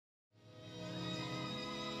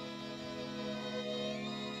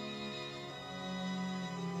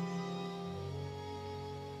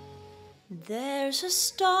There's a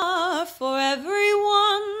star for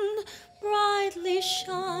everyone, brightly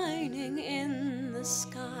shining in the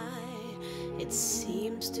sky. It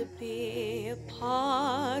seems to be a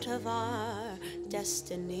part of our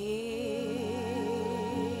destiny.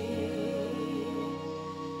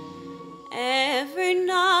 Every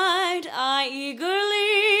night I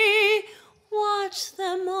eagerly watch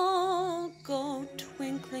them all go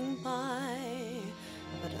twinkling by,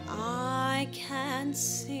 but I can't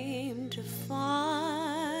seem to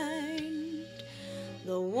find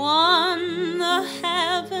the one the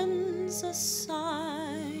heavens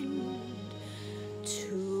assigned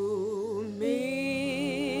to me.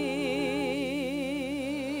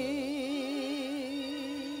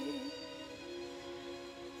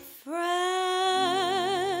 Friendly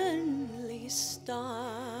star,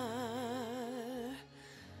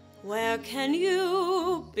 where can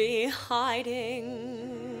you be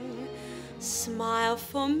hiding? Smile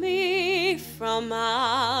for me from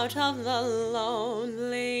out of the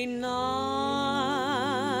lonely night.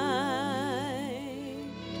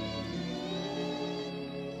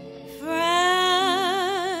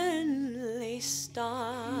 Friendly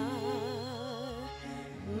star,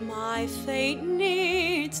 my fate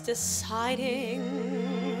needs deciding.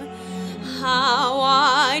 How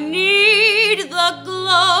I need the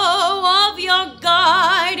glow of your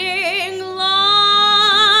guiding light.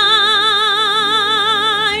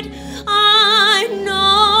 I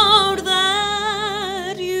know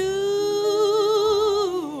that you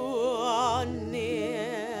are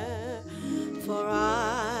near, for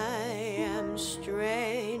I am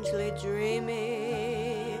strangely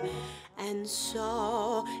dreamy. And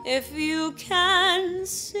so, if you can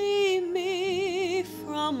see me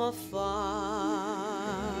from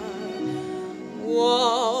afar,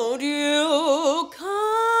 won't you kindly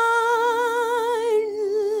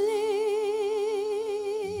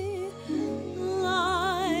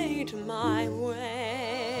light my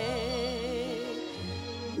way?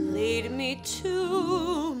 Lead me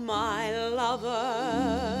to my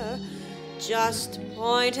lover, just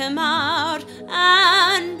point him out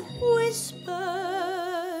and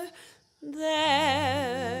whisper,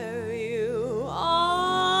 there you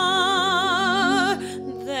are,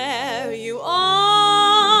 there you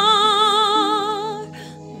are.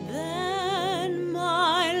 Then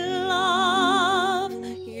my love,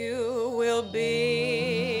 you will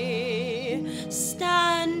be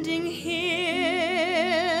standing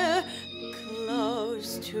here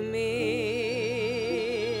close to me.